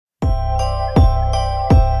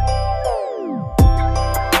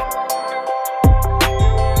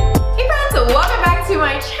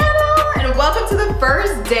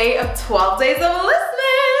first day of 12 days of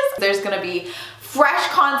LYSSMAS. There's gonna be fresh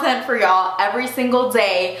content for y'all every single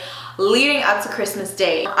day leading up to Christmas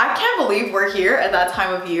Day. I can't believe we're here at that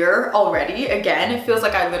time of year already. Again, it feels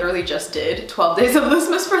like I literally just did 12 days of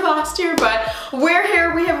LYSSMAS for last year, but we're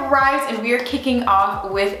here, we have arrived, and we are kicking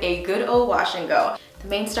off with a good old wash and go. The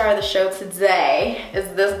main star of the show today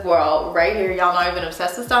is this girl right here. Y'all know I've been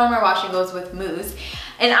obsessed with styling my wash and goes with mousse.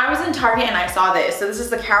 And I was in Target and I saw this. So this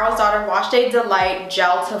is the Carol's Daughter Wash Day Delight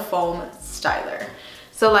Gel to Foam Styler.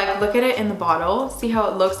 So like, look at it in the bottle. See how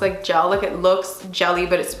it looks like gel? Like, it looks jelly,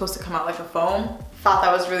 but it's supposed to come out like a foam. Thought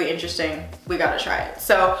that was really interesting. We gotta try it.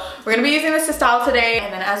 So we're gonna be using this to style today.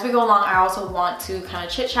 And then as we go along, I also want to kind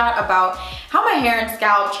of chit chat about how my hair and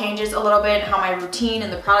scalp changes a little bit, how my routine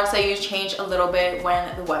and the products I use change a little bit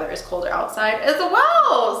when the weather is colder outside as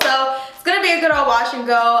well. So it's gonna be a good old wash and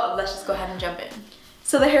go. Let's just go ahead and jump in.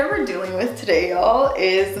 So the hair we're dealing with today, y'all,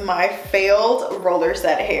 is my failed roller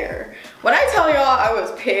set hair. When I tell y'all I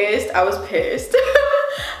was pissed, I was pissed.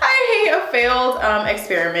 I hate a failed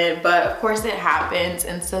experiment, but of course it happens.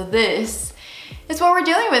 And so this is what we're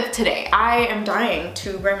dealing with today. I am dying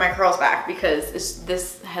to bring my curls back because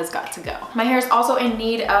this has got to go. My hair is also in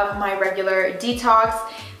need of my regular detox.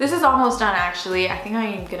 This is almost done actually. I think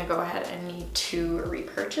I'm gonna go ahead and need to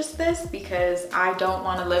repurchase this because I don't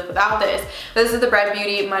wanna live without this. This is the Bread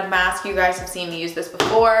Beauty Mud Mask. You guys have seen me use this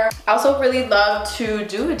before. I also really love to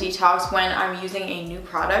do a detox when I'm using a new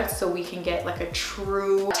product so we can get like a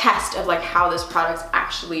true test of like how this product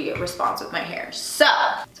actually responds with my hair. So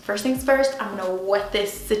first things first, I'm gonna wet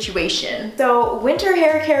this situation. So winter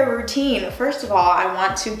hair care routine. First of all, I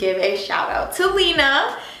want to give a shout out to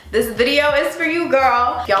Lena. This video is for you,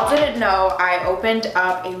 girl. If y'all didn't know, I opened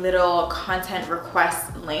up a little content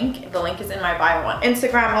request link. The link is in my bio on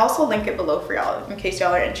Instagram. I'll also link it below for y'all in case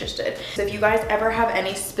y'all are interested. So if you guys ever have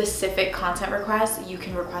any specific content requests, you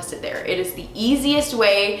can request it there. It is the easiest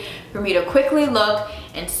way for me to quickly look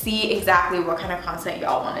and see exactly what kind of content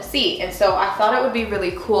y'all want to see. And so I thought it would be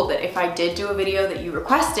really cool that if I did do a video that you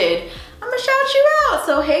requested, I'm gonna shout you out.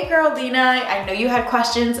 So hey girl, Lena, I know you had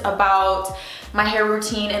questions about my hair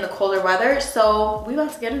routine in the colder weather, so we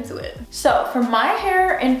about to get into it. So for my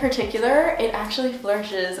hair in particular, it actually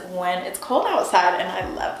flourishes when it's cold outside, and I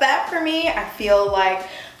love that for me. I feel like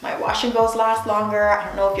my wash and goes last longer. I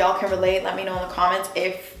don't know if y'all can relate. Let me know in the comments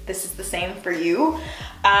if this is the same for you.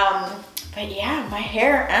 But yeah, my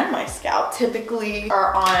hair and my scalp typically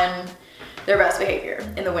are on their best behavior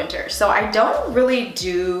in the winter. So I don't really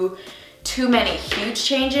do too many huge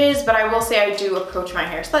changes, but I will say I do approach my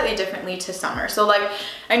hair slightly differently to summer. So like,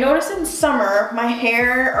 I notice in summer, my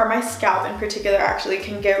hair, or my scalp in particular, actually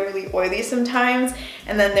can get really oily sometimes,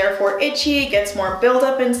 and then therefore itchy, gets more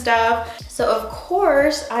buildup and stuff. So of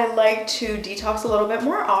course, I like to detox a little bit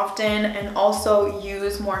more often and also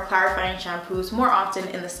use more clarifying shampoos more often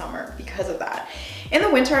in the summer because of that. In the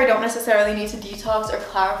winter, I don't necessarily need to detox or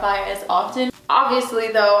clarify as often.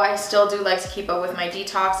 Obviously though, I still do like to keep up with my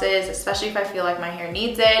detoxes, especially if I feel like my hair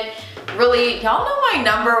needs it. Really, y'all know my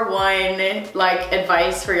number one like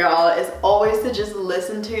advice for y'all is always to just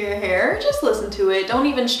listen to your hair. Just listen to it. Don't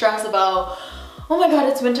even stress about, oh my god,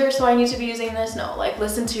 it's winter, so I need to be using this. No, like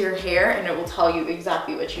listen to your hair and it will tell you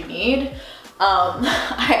exactly what you need.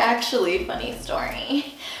 I actually, funny story.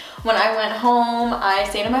 When I went home, I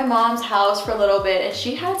stayed in my mom's house for a little bit, and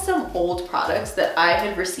she had some old products that I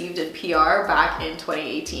had received in PR back in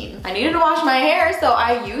 2018. I needed to wash my hair, so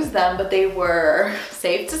I used them, but they were,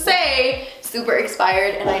 safe to say, super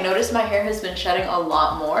expired, and I noticed my hair has been shedding a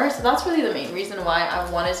lot more. So that's really the main reason why I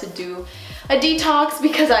wanted to do a detox,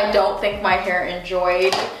 because I don't think my hair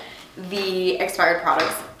enjoyed the expired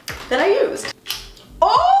products that I used.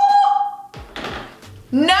 Oh!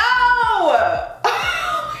 No!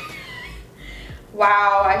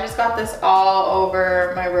 Wow, I just got this all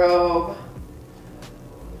over my robe.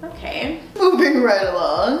 Okay, moving right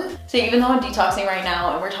along. So even though I'm detoxing right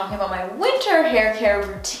now and we're talking about my winter hair care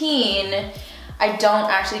routine, I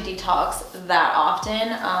don't actually detox that often.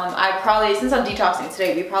 I probably, since I'm detoxing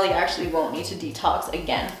today, we probably actually won't need to detox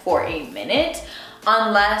again for a minute,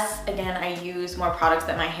 unless, again, I use more products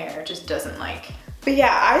that my hair just doesn't like. But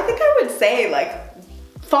yeah, I think I would say like,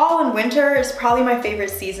 fall and winter is probably my favorite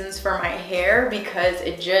seasons for my hair because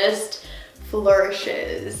it just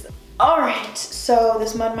flourishes. All right, so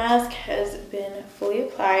this mud mask has been fully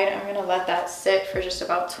applied. I'm gonna let that sit for just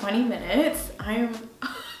about 20 minutes. I am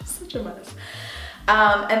such a mess.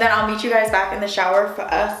 And then I'll meet you guys back in the shower for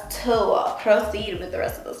us to proceed with the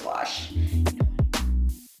rest of this wash.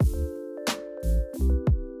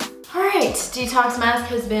 All right, right, detox mask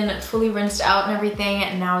has been fully rinsed out and everything,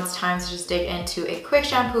 and now it's time to just dig into a quick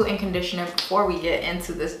shampoo and conditioner before we get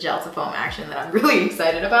into this gel to foam action that I'm really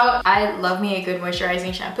excited about. I love me a good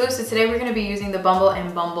moisturizing shampoo, so today we're gonna be using the Bumble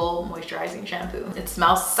 & Bumble moisturizing shampoo. It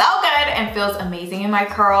smells so good and feels amazing in my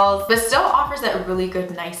curls, but still offers that really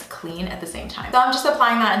good, nice clean at the same time. So I'm just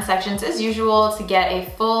applying that in sections as usual to get a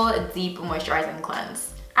full, deep moisturizing cleanse.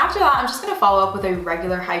 After that, I'm just gonna follow up with a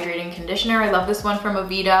regular hydrating conditioner. I love this one from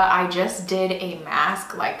Aveda. I just did a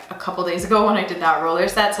mask like a couple days ago when I did that roller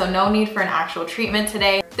set, so no need for an actual treatment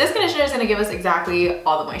today. This conditioner is gonna give us exactly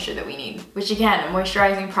all the moisture that we need, which again,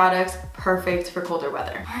 moisturizing products, perfect for colder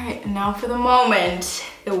weather. All right, now for the moment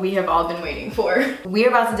that we have all been waiting for. We are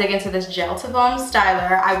about to dig into this gel to foam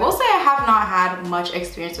styler. I will say I have not had much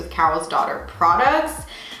experience with Carol's Daughter products.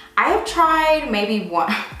 I have tried maybe one,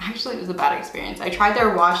 actually it was a bad experience. I tried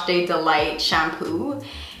their Wash Day Delight shampoo,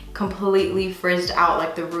 completely frizzed out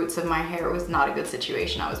like the roots of my hair. It was not a good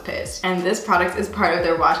situation, I was pissed. And this product is part of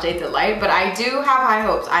their Wash Day Delight, but I do have high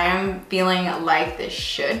hopes. I am feeling like this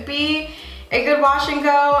should be a good wash and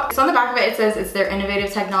go. So on the back of it, it says it's their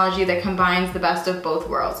innovative technology that combines the best of both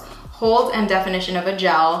worlds. Hold and definition of a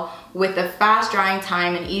gel with the fast drying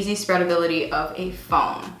time and easy spreadability of a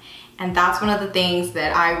foam. And that's one of the things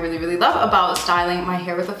that I really, really love about styling my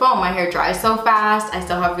hair with a foam. My hair dries so fast. I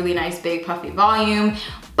still have really nice, big, puffy volume,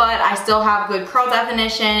 but I still have good curl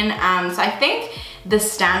definition. So I think the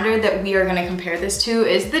standard that we are gonna compare this to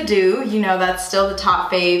is the Dew. You know, that's still the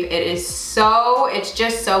top fave. It's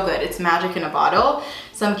just so good. It's magic in a bottle.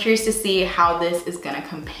 So I'm curious to see how this is gonna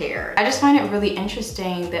compare. I just find it really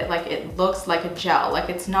interesting that like it looks like a gel. Like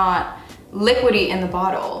it's not liquidy in the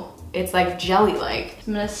bottle. It's like jelly-like.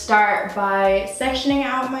 I'm gonna start by sectioning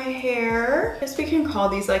out my hair. I guess we can call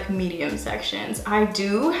these like medium sections. I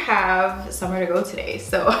do have somewhere to go today,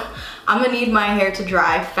 so I'm gonna need my hair to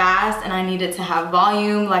dry fast and I need it to have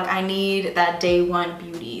volume. Like I need that day one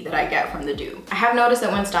beauty that I get from the Dew. I have noticed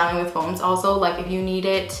that when styling with foams also, like if you need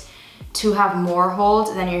it to have more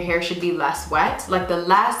hold, then your hair should be less wet. Like the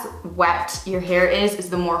less wet your hair is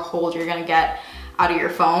the more hold you're gonna get out of your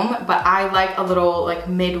foam. But I like a little like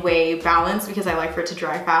midway balance because I like for it to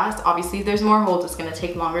dry fast. Obviously if there's more hold, it's gonna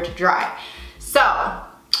take longer to dry. So I'm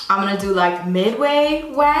gonna do like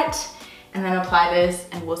midway wet and then apply this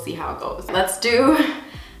and we'll see how it goes. Let's do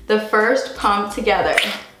the first pump together.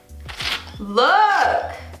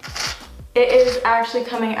 Look, it is actually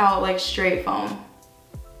coming out like straight foam.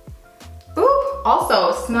 Ooh,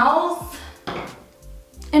 also smells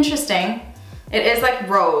interesting. It is like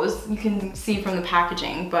rose, you can see from the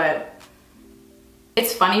packaging, but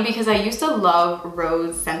it's funny because I used to love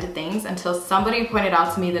rose scented things until somebody pointed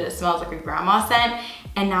out to me that it smells like a grandma scent,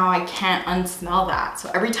 and now I can't unsmell that. So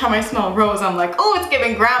every time I smell rose, I'm like, oh, it's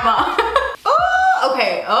giving grandma. Oh,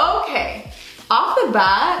 okay. Off the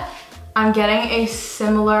bat, I'm getting a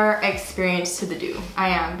similar experience to the Dew. I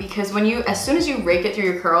am, because as soon as you rake it through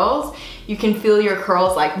your curls, you can feel your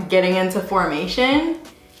curls like getting into formation.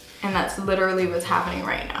 And that's literally what's happening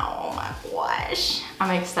right now. Oh my gosh.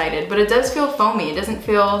 I'm excited, but it does feel foamy. It doesn't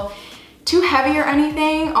feel too heavy or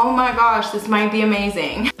anything. Oh my gosh, this might be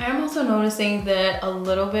amazing. I'm also noticing that a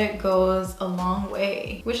little bit goes a long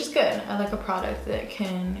way, which is good. I like a product that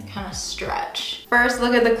can kind of stretch. First,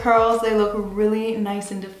 look at the curls. They look really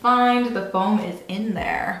nice and defined. The foam is in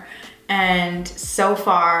there. And so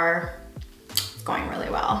far, it's going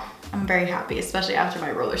really well. I'm very happy, especially after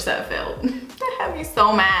my roller set failed. That had me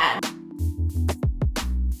so mad.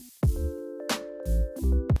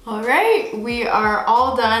 All right, we are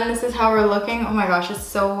all done. This is how we're looking. Oh my gosh, it's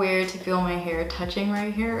so weird to feel my hair touching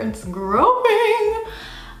right here. It's growing.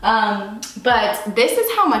 But this is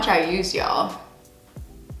how much I used, y'all.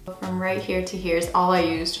 From right here to here is all I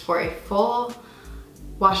used for a full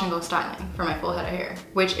wash and go styling for my full head of hair,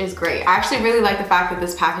 which is great. I actually really like the fact that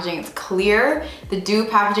this packaging is clear. The Dew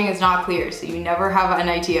packaging is not clear, so you never have an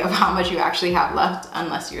idea of how much you actually have left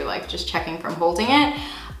unless you're like just checking from holding it.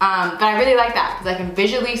 But I really like that because I can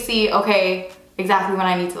visually see, okay, exactly when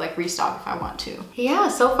I need to like restock if I want to. Yeah,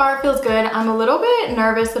 so far it feels good. I'm a little bit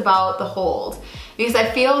nervous about the hold because I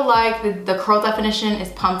feel like the curl definition is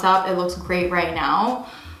pumped up. It looks great right now.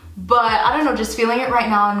 But I don't know, just feeling it right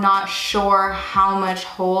now, I'm not sure how much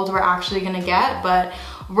hold we're actually gonna get, but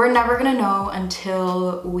we're never gonna know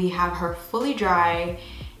until we have her fully dry,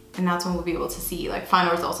 and that's when we'll be able to see like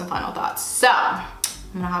final results and final thoughts. So I'm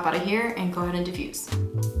gonna hop out of here and go ahead and diffuse.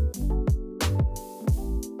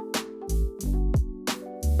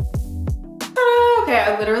 Okay,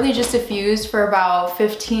 I literally just diffused for about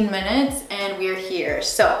 15 minutes and we're here.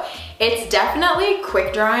 So it's definitely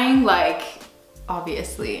quick drying, like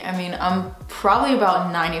obviously. I mean, I'm probably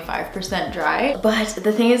about 95% dry, but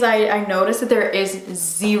the thing is I noticed that there is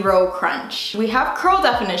zero crunch. We have curl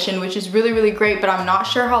definition, which is really, really great, but I'm not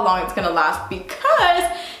sure how long it's gonna last because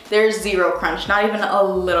there's zero crunch, not even a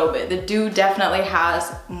little bit. The Dew definitely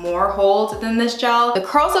has more hold than this gel. The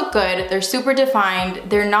curls look good, they're super defined.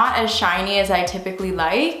 They're not as shiny as I typically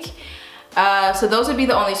like. So those would be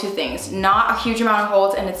the only two things. Not a huge amount of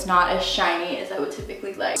hold and it's not as shiny as I would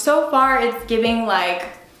typically like. So far it's giving like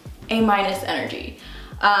A- energy.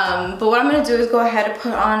 But what I'm gonna do is go ahead and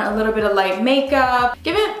put on a little bit of light makeup,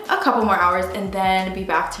 give it a couple more hours and then be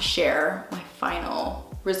back to share my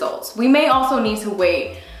final results. We may also need to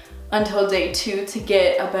wait until day 2 to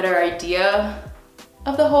get a better idea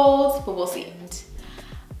of the holds, but we'll see.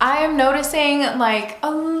 I am noticing like a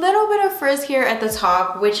little bit of frizz here at the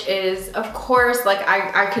top, which is of course like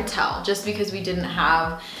I could tell just because we didn't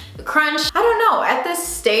have the crunch. I don't know, at this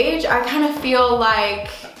stage I kind of feel like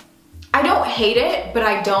I don't hate it, but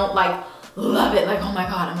I don't like love it, like oh my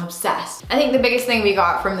god, I'm obsessed. I think the biggest thing we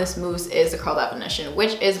got from this mousse is the curl definition,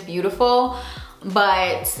 which is beautiful,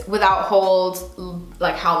 but without hold,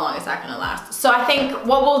 like how long is that gonna last? So I think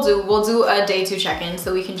what we'll do a day 2 check-in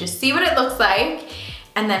so we can just see what it looks like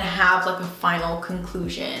and then have like a final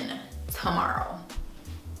conclusion tomorrow.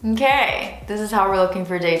 Okay, this is how we're looking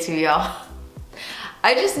for day 2, y'all.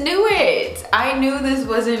 I just knew it. I knew this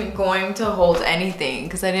wasn't going to hold anything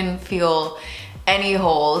because I didn't feel any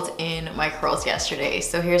hold in my curls yesterday.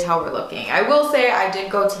 So here's how we're looking. I will say I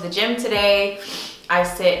did go to the gym today. I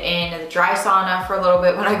sit in the dry sauna for a little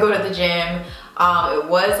bit when I go to the gym. It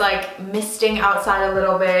was like misting outside a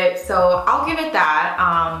little bit, so I'll give it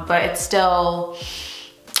that, but it's still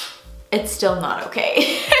not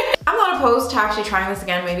okay. I'm not opposed to actually trying this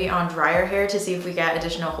again, maybe on drier hair to see if we get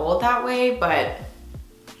additional hold that way, but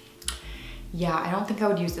yeah, I don't think I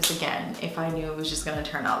would use this again if I knew it was just gonna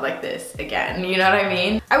turn out like this again, you know what I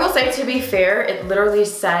mean? I will say, to be fair, it literally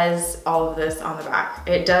says all of this on the back.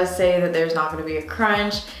 It does say that there's not gonna be a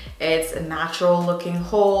crunch, it's a natural looking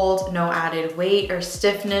hold, no added weight or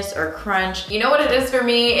stiffness or crunch. You know what it is for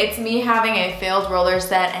me? It's me having a failed roller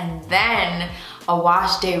set and then a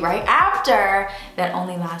wash day right after that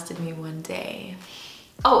only lasted me 1 day.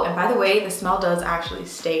 Oh, and by the way, the smell does actually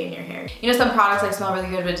stay in your hair. You know, some products like smell really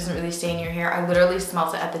good, but it doesn't really stay in your hair. I literally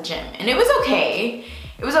smelled it at the gym and it was okay.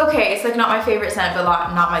 It was okay. It's like not my favorite scent, but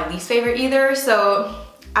not my least favorite either. So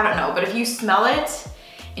I don't know, but if you smell it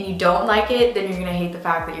and you don't like it, then you're gonna hate the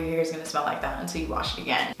fact that your hair is gonna smell like that until you wash it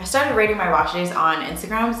again. I started rating my wash days on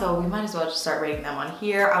Instagram, so we might as well just start rating them on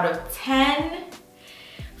here. Out of 10,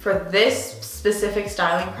 for this specific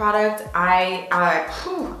styling product, I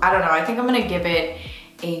don't know, I think I'm gonna give it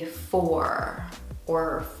a 4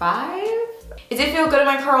 or 5. It did feel good in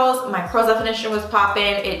my curls. My curls definition was popping.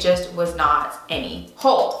 It just was not any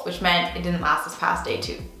hold, which meant it didn't last this past day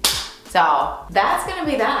 2. So that's gonna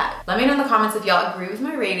be that. Let me know in the comments if y'all agree with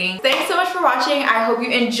my rating. Thanks so much for watching. I hope you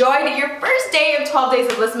enjoyed your first day of 12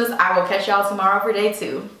 days of LYSSMAS. I will catch y'all tomorrow for day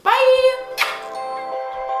 2.